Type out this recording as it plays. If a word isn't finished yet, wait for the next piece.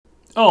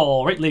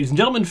All right, ladies and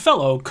gentlemen,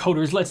 fellow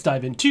coders, let's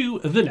dive into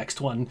the next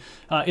one.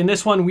 In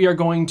this one, we are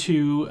going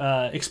to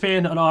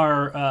expand on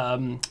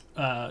our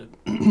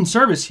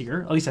service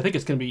here. At least I think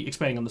it's going to be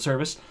expanding on the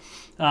service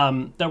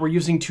that we're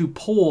using to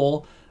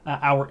poll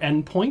our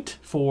endpoint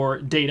for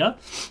data.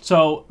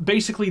 So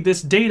basically,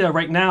 this data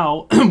right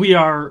now, we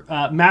are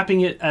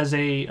mapping it as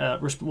a,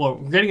 we're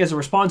getting it as a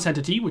response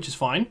entity, which is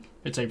fine.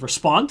 It's a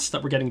response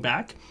that we're getting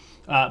back,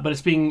 but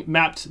it's being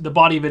mapped, the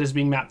body of it is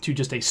being mapped to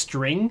just a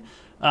string.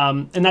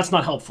 And that's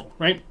not helpful,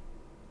 right?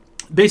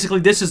 Basically,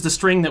 this is the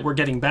string that we're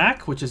getting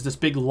back, which is this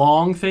big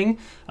long thing.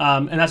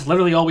 And that's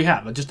literally all we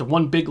have, just a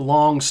one big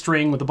long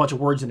string with a bunch of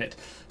words in it.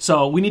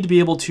 So we need to be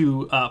able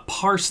to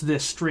parse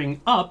this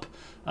string up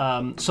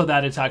so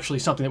that it's actually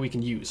something that we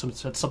can use, so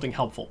it's something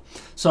helpful.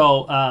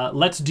 So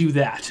let's do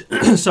that.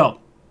 So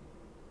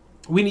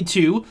we need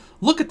to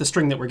look at the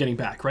string that we're getting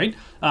back, right?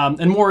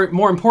 And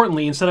more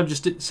importantly, instead of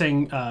just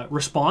saying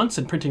response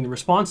and printing the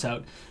response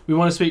out, we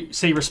want to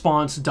say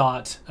response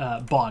dot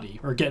body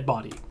or get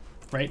body,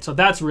 right? So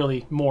that's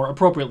really more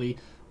appropriately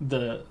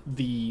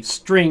the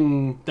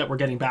string that we're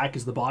getting back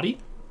is the body.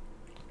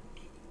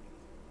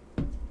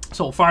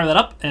 So we'll fire that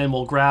up and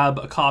we'll grab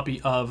a copy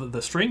of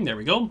the string. There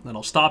we go. Then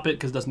I'll stop it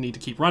because it doesn't need to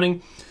keep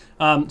running.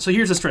 So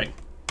here's the string.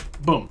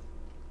 Boom.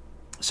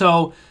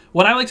 So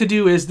what I like to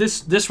do is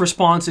this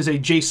response is a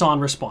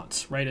JSON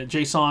response, right? A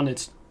JSON,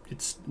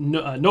 it's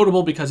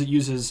notable because it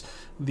uses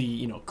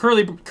the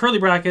curly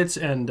brackets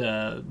and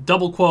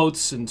double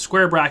quotes and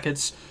square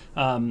brackets.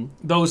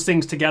 Those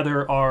things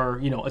together are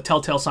a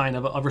telltale sign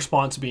of a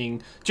response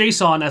being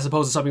JSON as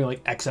opposed to something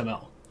like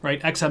XML,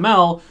 right?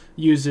 XML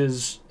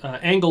uses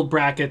angled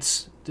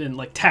brackets and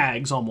like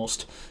tags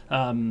almost.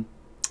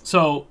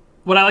 So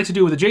what I like to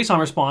do with a JSON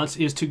response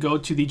is to go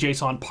to the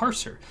JSON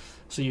parser.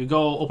 So you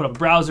go open up a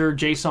browser,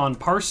 JSON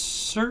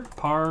parser,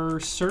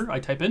 I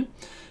type in,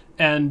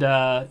 and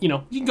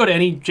you can go to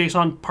any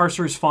JSON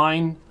parser is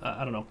fine.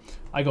 I don't know.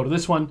 I go to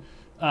this one,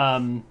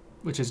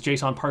 which is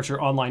JSON parser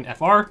online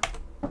FR.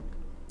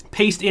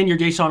 Paste in your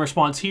JSON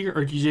response here,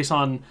 or your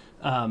JSON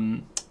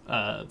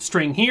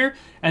string here,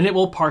 and it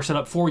will parse it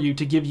up for you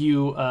to give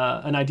you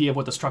an idea of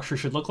what the structure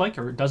should look like,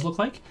 or it does look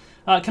like.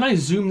 Can I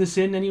zoom this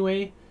in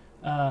anyway?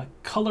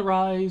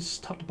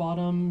 Colorize, top to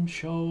bottom,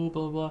 show,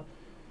 blah, blah, blah.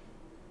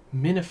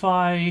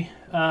 Minify,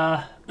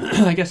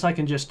 I guess I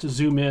can just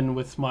zoom in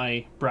with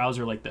my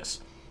browser like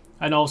this.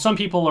 I know some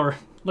people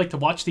like to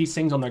watch these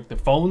things on their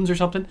phones or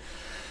something.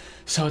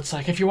 So it's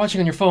like, if you're watching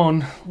on your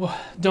phone, well,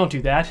 don't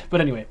do that.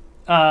 But anyway,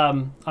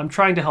 I'm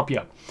trying to help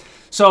you out.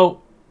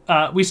 So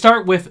we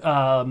start with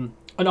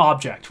an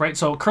object, right?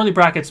 So curly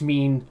brackets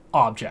mean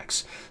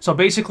objects. So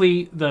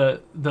basically,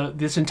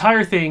 this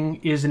entire thing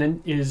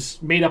is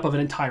made up of an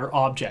entire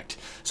object.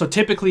 So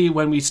typically,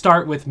 when we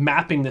start with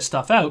mapping this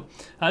stuff out,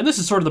 and this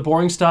is sort of the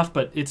boring stuff,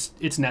 but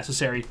it's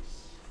necessary.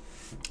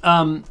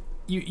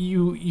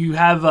 You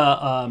have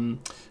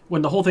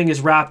when the whole thing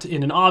is wrapped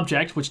in an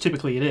object, which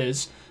typically it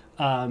is.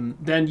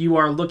 Then you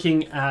are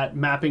looking at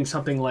mapping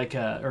something like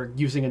or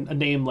using a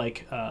name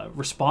like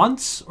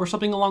response or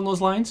something along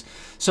those lines.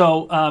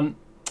 So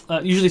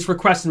usually it's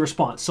request and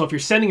response. So if you're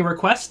sending a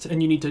request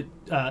and you need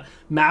to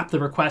map the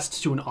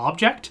request to an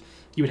object,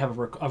 you would have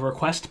a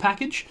request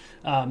package.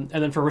 And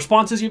then for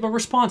responses, you have a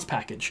response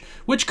package,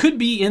 which could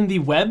be in the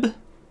web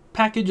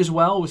package as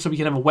well. So we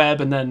can have a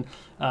web and then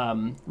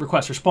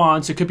request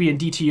response. It could be in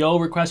DTO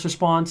request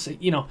response.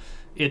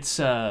 It's,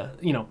 I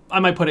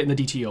might put it in the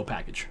DTO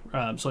package.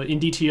 So in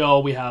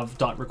DTO, we have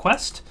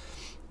 .request.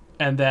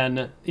 And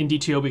then in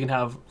DTO, we can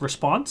have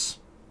response.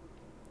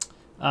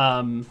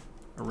 A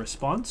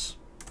response.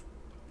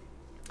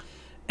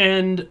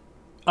 And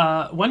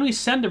when we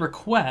send a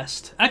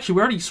request, actually,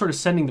 we're already sort of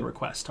sending the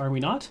request, are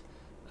we not?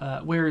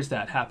 Where is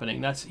that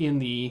happening? That's in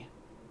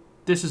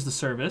this is the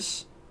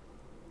service.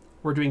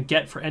 We're doing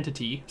get for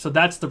entity. So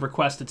that's the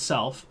request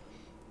itself.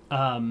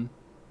 And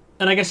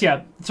I guess,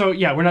 yeah, so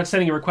yeah, we're not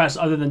sending a request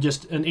other than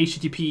just an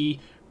HTTP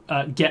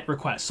get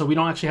request. So we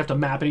don't actually have to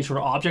map any sort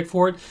of object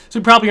for it. So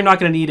we probably are not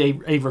going to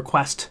need a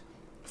request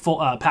full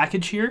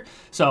package here.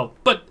 So,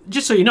 but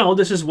just so you know,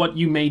 this is what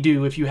you may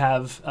do if you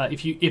have,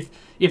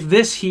 if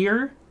this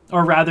here,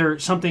 or rather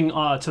something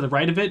to the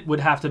right of it would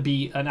have to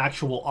be an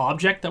actual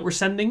object that we're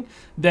sending,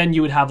 then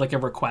you would have like a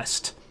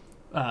request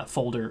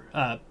folder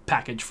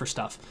package for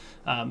stuff.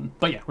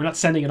 But yeah, we're not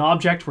sending an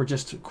object, we're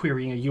just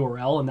querying a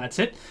URL and that's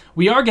it.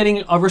 We are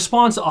getting a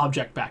response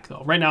object back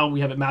though. Right now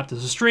we have it mapped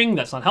as a string,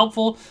 that's not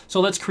helpful. So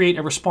let's create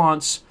a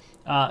response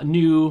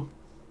new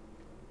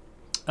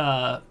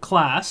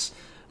class.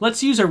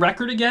 Let's use a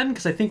record again,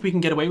 because I think we can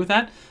get away with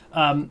that.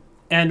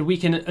 And we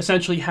can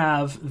essentially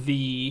have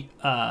the,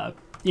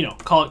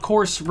 call it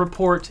course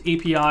report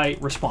API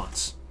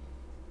response,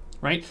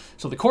 right?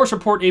 So the course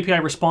report API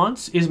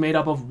response is made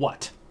up of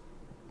what?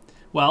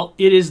 Well,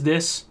 it is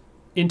this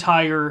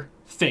entire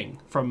thing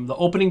from the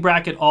opening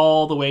bracket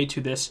all the way to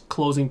this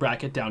closing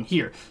bracket down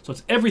here. So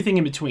it's everything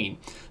in between.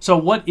 So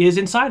what is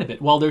inside of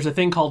it? Well, there's a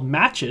thing called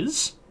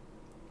matches,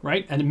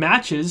 right? And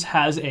matches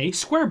has a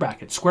square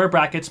bracket. Square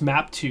brackets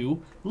map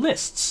to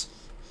lists.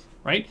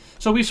 right?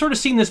 So we've sort of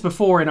seen this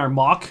before in our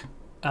mock,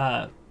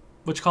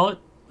 mock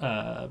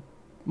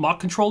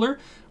controller.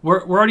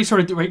 We're already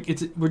sort of,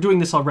 right, we're doing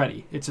this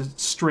already. It's a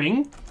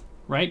string,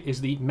 right,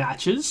 is the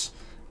matches,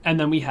 and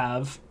then we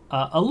have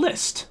a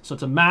list. So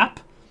it's a map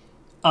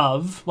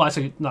of, well,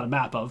 actually not a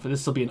map of, but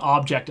this will be an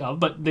object of,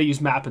 but they use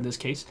map in this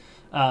case.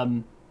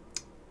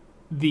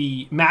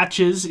 The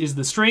matches is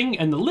the string,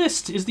 and the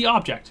list is the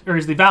object, or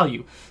is the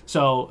value.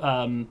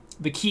 So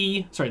the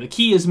key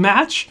is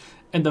match,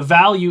 and the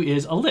value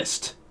is a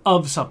list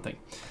of something.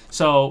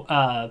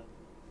 So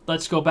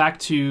let's go back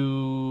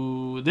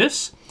to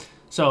this.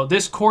 So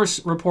this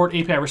course report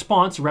API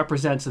response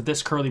represents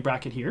this curly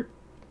bracket here.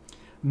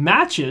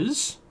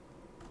 Matches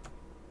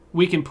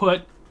we can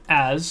put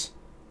as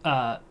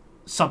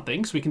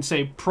something. So we can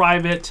say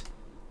private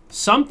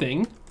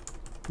something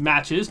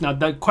matches. Now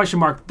the question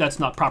mark, that's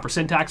not proper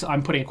syntax.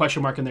 I'm putting a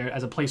question mark in there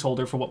as a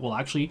placeholder for what we'll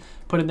actually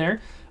put in there.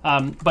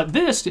 But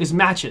this is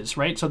matches,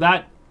 right? So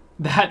that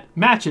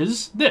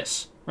matches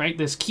this, right?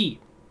 This key.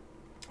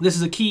 This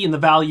is a key and the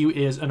value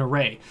is an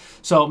array.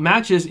 So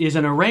matches is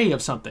an array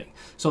of something.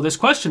 So this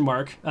question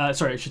mark,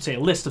 sorry, I should say a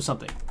list of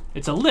something.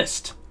 It's a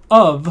list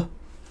of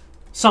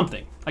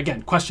something.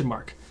 Again, question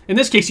mark. In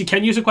this case, you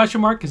can use a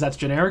question mark because that's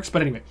generics.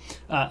 But anyway,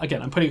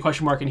 again, I'm putting a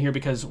question mark in here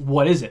because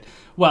what is it?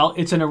 Well,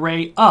 it's an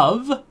array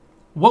of,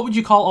 what would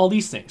you call all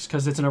these things?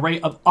 Because it's an array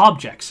of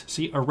objects.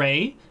 See,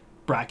 array,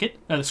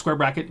 bracket, the square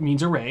bracket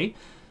means array.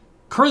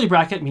 Curly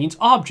bracket means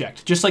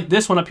object. Just like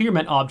this one up here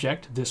meant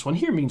object, this one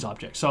here means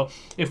object. So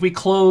if we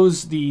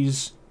close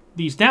these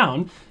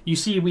down, you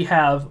see we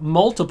have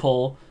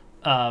multiple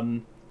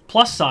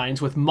plus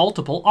signs with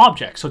multiple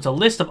objects. So it's a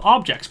list of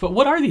objects. But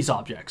what are these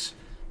objects,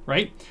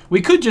 right? We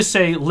could just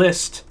say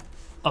list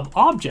of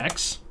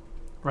objects,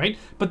 right?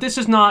 But this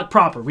is not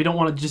proper. We don't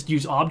want to just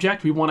use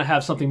object. We want to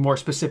have something more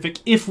specific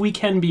if we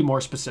can be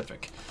more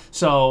specific.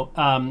 So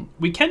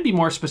we can be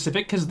more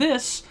specific because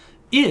this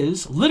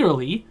is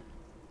literally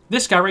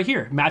this guy right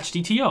here, match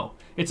DTO.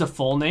 It's a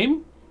full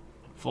name,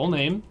 phone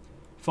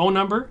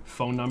number,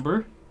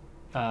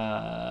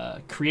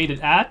 created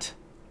at,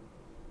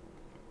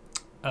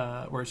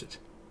 where is it?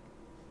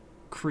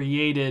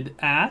 Created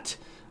at,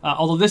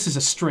 although this is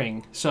a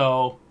string,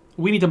 so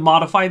we need to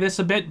modify this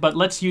a bit, but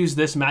let's use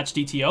this match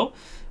DTO.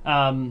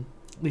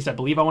 At least I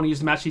believe I want to use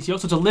the match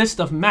DTO. So it's a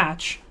list of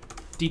match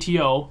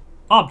DTO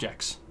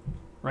objects,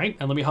 right?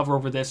 And let me hover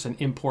over this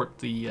and import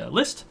the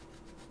list,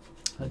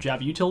 a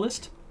Java util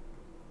list.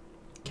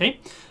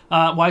 Okay,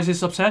 why is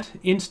this upset?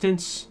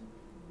 Instance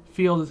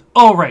field.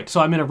 Oh, right.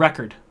 So I'm in a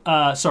record.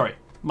 Sorry,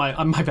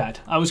 my bad.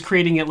 I was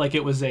creating it like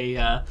it was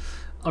a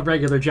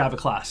regular Java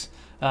class.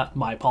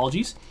 My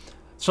apologies.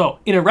 So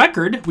in a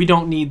record, we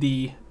don't need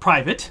the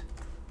private.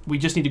 We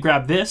just need to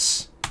grab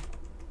this,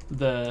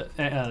 the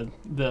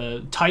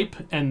type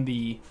and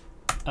the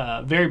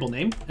variable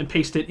name, and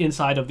paste it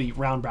inside of the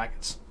round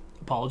brackets.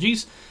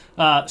 Apologies.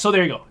 So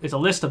there you go. It's a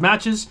list of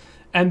matches,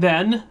 and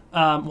then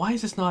why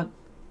is this not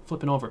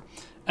flipping over?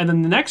 And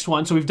then the next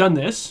one, so we've done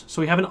this. So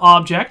we have an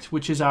object,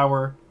 which is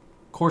our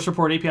course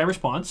report API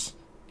response,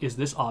 is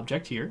this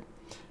object here.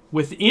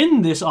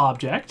 Within this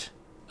object,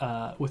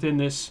 within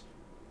this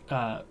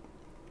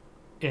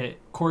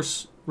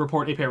course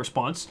report API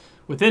response,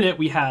 within it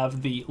we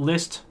have the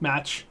list of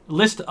match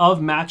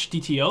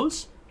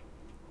DTOs,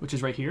 which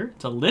is right here.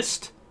 It's a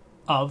list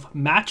of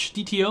match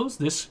DTOs.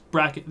 This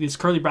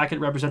curly bracket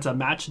represents a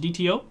match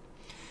DTO.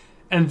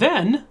 And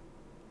then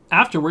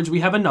afterwards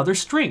we have another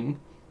string.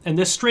 And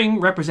this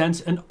string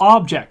represents an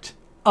object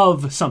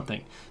of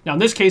something. Now, in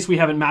this case, we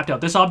haven't mapped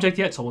out this object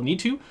yet, so we'll need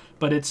to.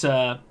 But it's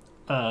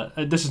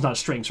this is not a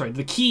string, sorry.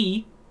 The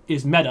key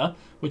is meta,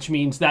 which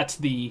means that's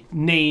the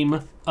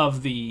name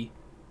of the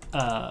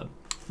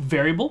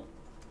variable.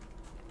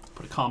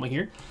 Put a comma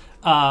here.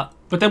 But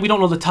then we don't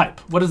know the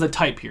type. What is the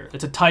type here?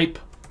 It's a type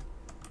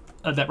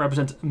that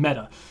represents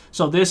meta.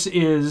 So this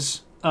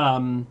is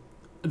the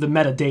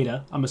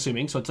metadata, I'm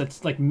assuming. So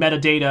it's like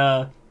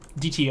metadata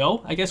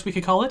DTO, I guess we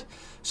could call it.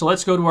 So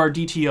let's go to our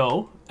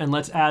DTO and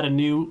let's add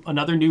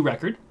another new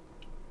record.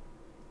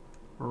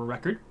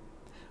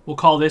 We'll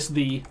call this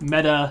the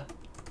metadata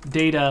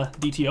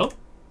DTO.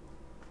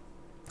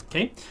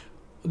 Okay.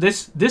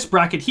 This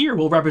bracket here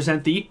will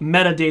represent the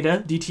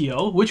metadata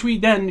DTO, which we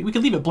can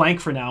leave it blank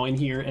for now in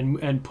here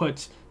and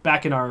put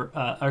back in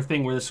our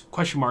thing where this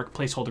question mark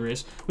placeholder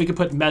is. We could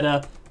put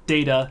metadata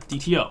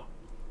DTO.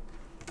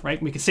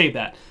 Right? We could save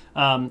that.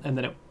 And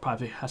then it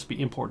probably has to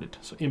be imported.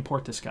 So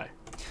import this guy.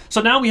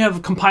 So now we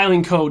have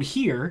compiling code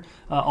here,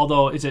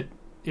 although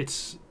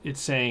it's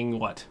saying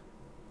what?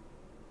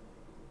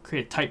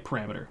 Create a type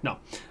parameter. No.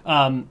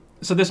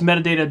 So this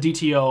metadata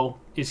DTO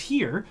is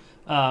here,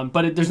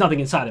 but there's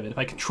nothing inside of it. If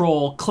I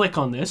control click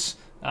on this,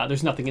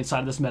 there's nothing inside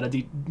of this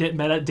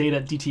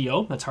metadata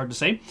DTO. That's hard to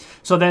say.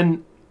 So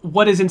then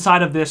what is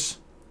inside of this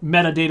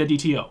metadata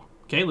DTO?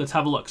 Okay, let's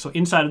have a look. So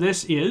inside of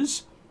this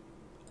is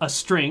a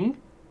string,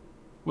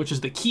 which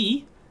is the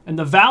key, and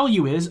the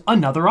value is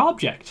another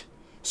object.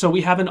 So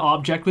we have an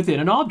object within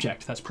an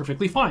object. That's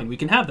perfectly fine. We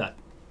can have that.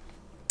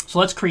 So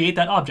let's create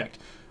that object.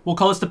 We'll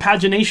call this the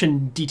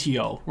pagination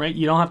DTO, right?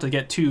 You don't have to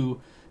get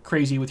too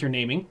crazy with your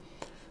naming.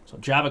 So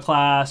Java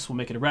class, we'll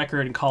make it a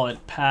record and call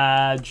it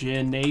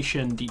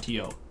pagination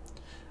DTO.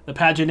 The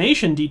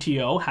pagination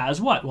DTO has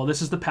what? Well,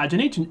 this is the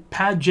pagination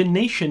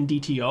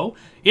DTO.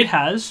 It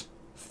has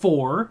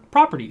 4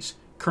 properties.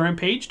 Current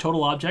page,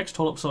 total objects,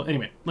 total... So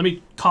anyway, let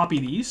me copy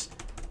these,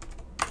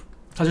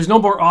 because there's no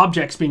more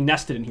objects being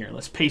nested in here.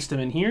 Let's paste them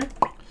in here.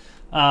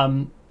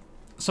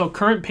 So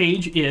current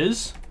page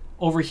is...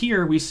 Over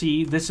here, we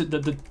see this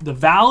the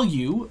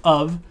value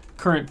of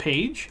current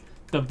page.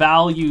 The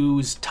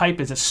value's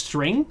type is a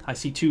string. I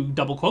see 2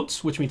 double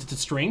quotes, which means it's a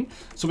string.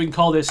 So we can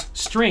call this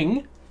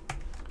string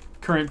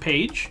current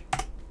page.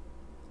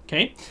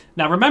 Okay.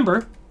 Now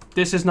remember,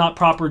 this is not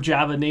proper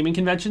Java naming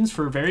conventions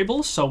for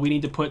variables, so we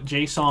need to put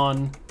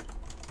JSON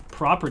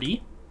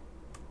property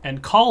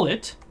and call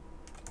it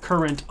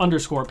current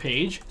underscore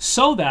page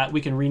so that we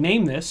can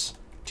rename this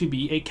to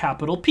be a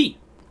capital P,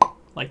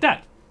 like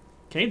that.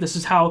 Okay, this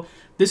is how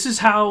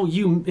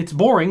you, it's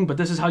boring, but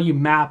this is how you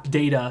map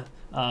data.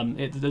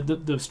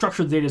 The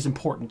structure of the data is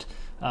important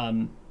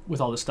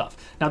with all this stuff.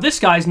 Now this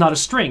guy's not a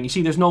string. You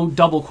see there's no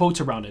double quotes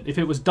around it. If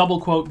it was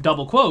double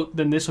quote,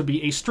 then this would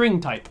be a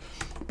string type.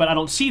 But I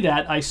don't see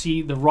that. I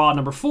see the raw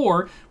number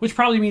 4, which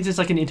probably means it's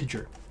like an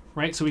integer,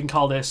 right? So we can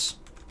call this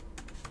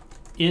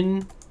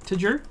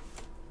integer.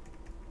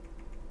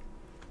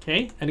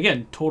 Okay, and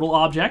again, total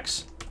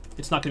objects.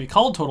 It's not going to be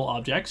called total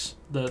objects,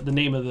 the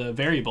name of the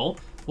variable.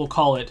 We'll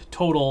call it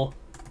total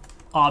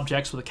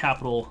objects with a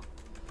capital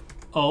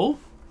O.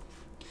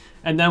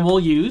 And then we'll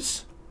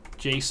use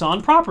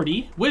JSON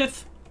property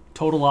with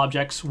total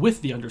objects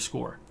with the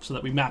underscore so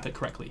that we map it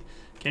correctly.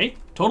 Okay,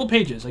 total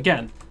pages.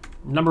 Again,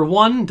 number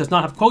 1 does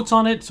not have quotes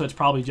on it, so it's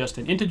probably just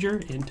an integer.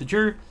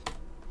 Did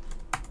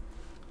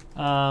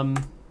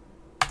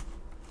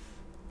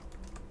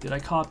I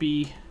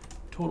copy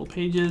total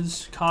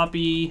pages?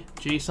 Copy,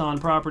 JSON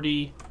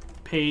property,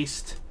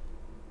 paste.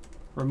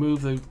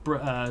 Remove the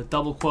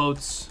double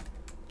quotes,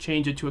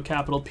 change it to a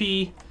capital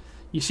P.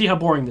 You see how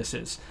boring this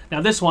is.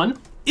 Now this one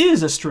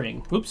is a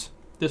string. Oops,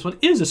 this one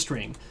is a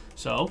string.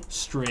 So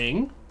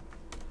string,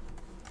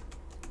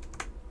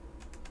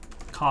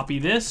 copy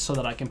this so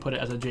that I can put it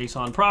as a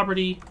JSON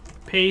property,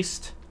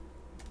 paste,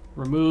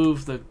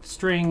 remove the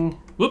string,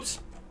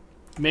 whoops,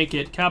 make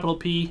it capital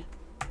P,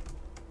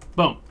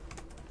 boom.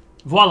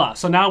 Voila,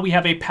 so now we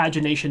have a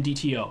pagination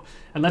DTO.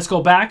 And let's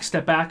go back,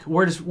 step back.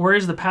 Where is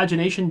the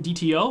pagination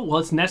DTO? Well,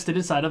 it's nested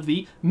inside of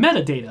the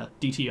metadata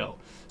DTO.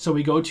 So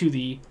we go to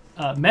the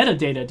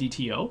metadata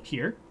DTO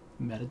here,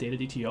 metadata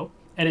DTO,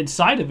 and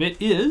inside of it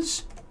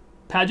is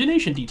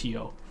pagination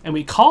DTO. And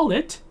we call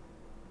it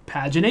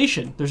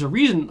pagination. There's a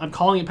reason I'm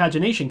calling it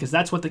pagination, because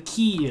that's what the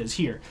key is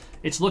here.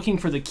 It's looking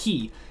for the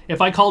key.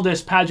 If I call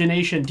this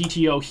pagination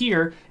DTO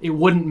here, it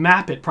wouldn't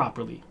map it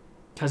properly,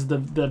 because the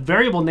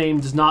variable name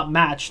does not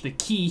match the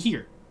key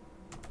here.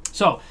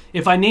 So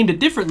if I named it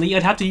differently,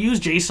 I'd have to use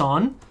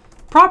JSON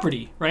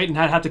property, right? And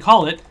I'd have to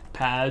call it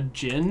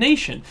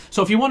pagination.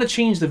 So if you want to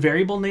change the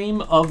variable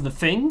name of the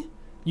thing,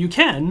 you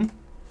can.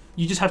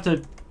 You just have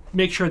to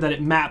make sure that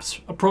it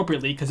maps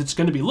appropriately, because it's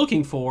going to be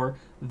looking for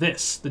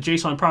this. The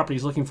JSON property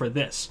is looking for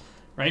this,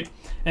 right?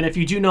 And if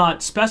you do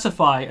not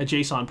specify a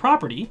JSON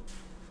property,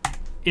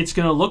 it's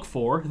going to look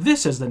for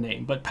this as the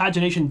name. But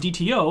pagination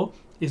DTO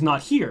is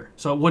not here,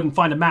 so it wouldn't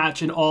find a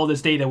match, and all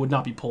this data would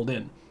not be pulled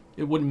in.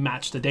 It wouldn't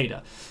match the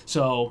data.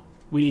 So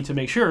we need to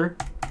make sure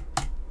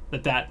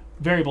that that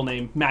variable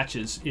name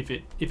matches if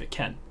it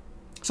can.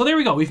 So there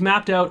we go. We've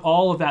mapped out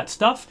all of that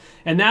stuff.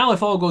 And now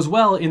if all goes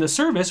well in the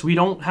service, we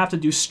don't have to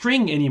do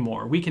string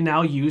anymore. We can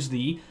now use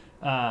the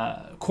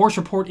course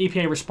report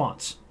API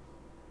response,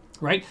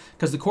 right?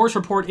 Because the course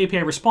report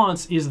API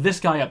response is this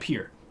guy up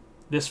here,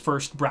 this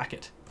first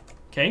bracket,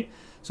 okay?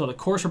 So the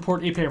course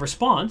report API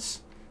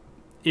response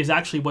is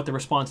actually what the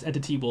response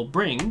entity will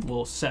bring,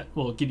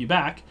 will give you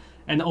back.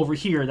 And over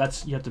here,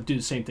 you have to do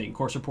the same thing.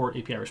 Course report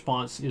API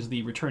response is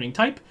the returning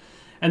type.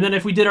 And then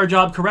if we did our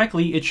job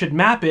correctly, it should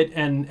map it,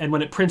 and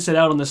when it prints it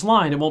out on this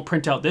line, it won't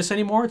print out this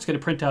anymore. It's going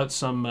to print out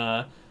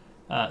some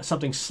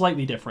something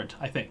slightly different,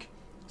 I think.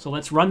 So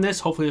let's run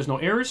this. Hopefully there's no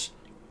errors.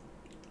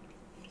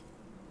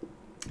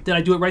 Did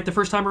I do it right the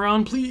first time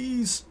around?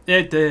 Please.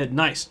 It did.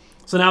 Nice.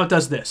 So now it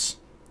does this.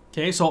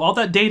 Okay, so all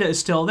that data is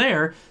still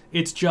there.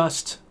 It's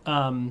just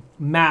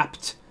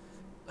mapped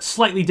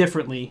slightly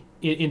differently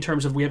in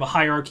terms of we have a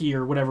hierarchy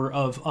or whatever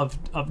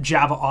of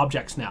Java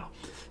objects now.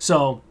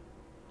 So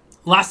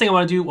last thing I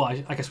want to do, well,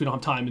 I guess we don't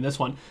have time in this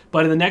one,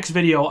 but in the next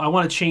video, I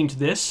want to change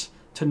this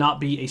to not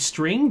be a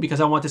string, because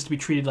I want this to be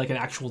treated like an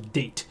actual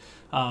date.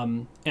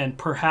 And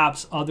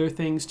perhaps other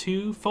things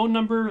too. Phone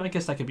number, I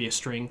guess that could be a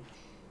string.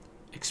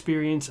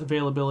 Experience,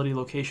 availability,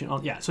 location.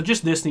 Yeah, so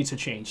just this needs to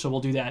change. So we'll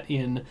do that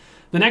in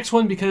the next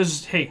one,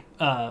 because, hey,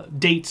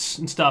 dates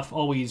and stuff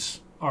always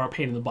are a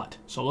pain in the butt.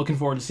 So looking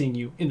forward to seeing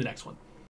you in the next one.